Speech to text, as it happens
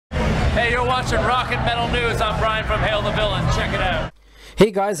Hey, you're watching Rock and Metal News. I'm Brian from Hail the Villain. Check it out. Hey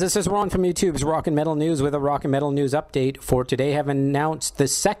guys, this is Ron from YouTube's Rock and Metal News with a Rock and Metal News update for today. Have announced the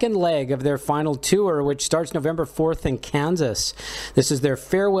second leg of their final tour, which starts November 4th in Kansas. This is their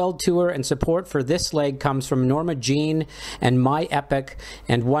farewell tour, and support for this leg comes from Norma Jean and My Epic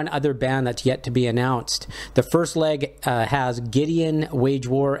and one other band that's yet to be announced. The first leg has Gideon, Wage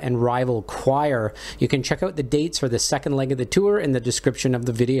War, and Rival Choir. You can check out the dates for the second leg of the tour in the description of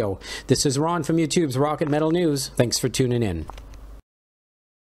the video. This is Ron from YouTube's Rock and Metal News. Thanks for tuning in.